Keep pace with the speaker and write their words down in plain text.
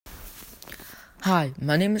Hi,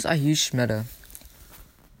 my name is Ayush Mehta,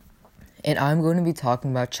 and I'm going to be talking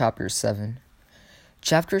about Chapter 7.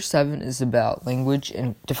 Chapter 7 is about language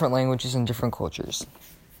and different languages and different cultures.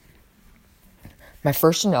 My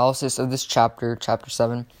first analysis of this chapter, Chapter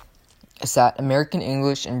 7, is that American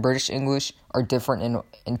English and British English are different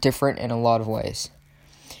in a lot of ways.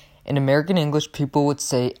 In American English, people would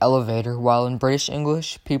say elevator, while in British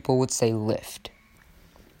English, people would say lift.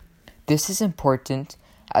 This is important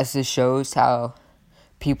as it shows how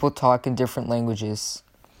people talk in different languages.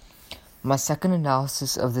 My second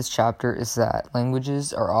analysis of this chapter is that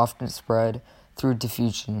languages are often spread through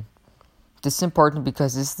diffusion. This is important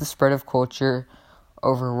because this is the spread of culture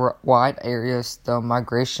over wide areas through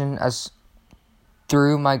migration as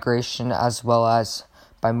well as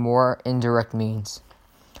by more indirect means.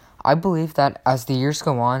 I believe that as the years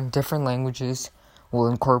go on, different languages will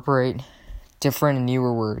incorporate different and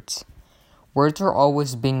newer words. Words are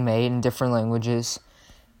always being made in different languages,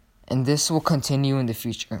 and this will continue in the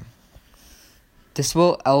future. This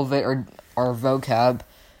will elevate our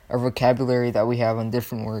vocabulary that we have on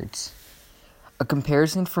different words. A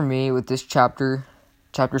comparison for me with this chapter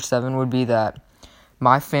 7, would be that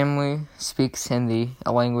my family speaks Hindi,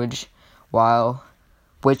 a language,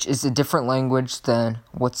 which is a different language than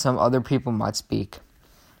what some other people might speak.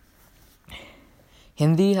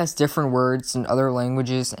 Hindi has different words than other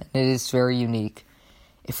languages, and it is very unique.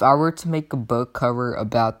 If I were to make a book cover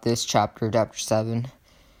about this chapter 7,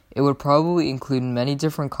 it would probably include many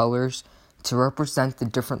different colors to represent the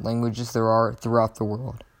different languages there are throughout the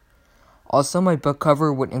world. Also, my book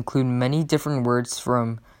cover would include many different words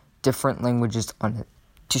from different languages on it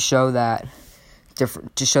to show that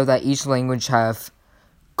each language have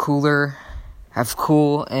cool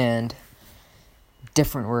and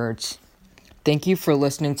different words. Thank you for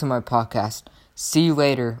listening to my podcast. See you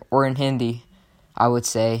later, or in Hindi, I would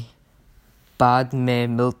say, Baad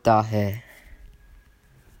mein milta hai.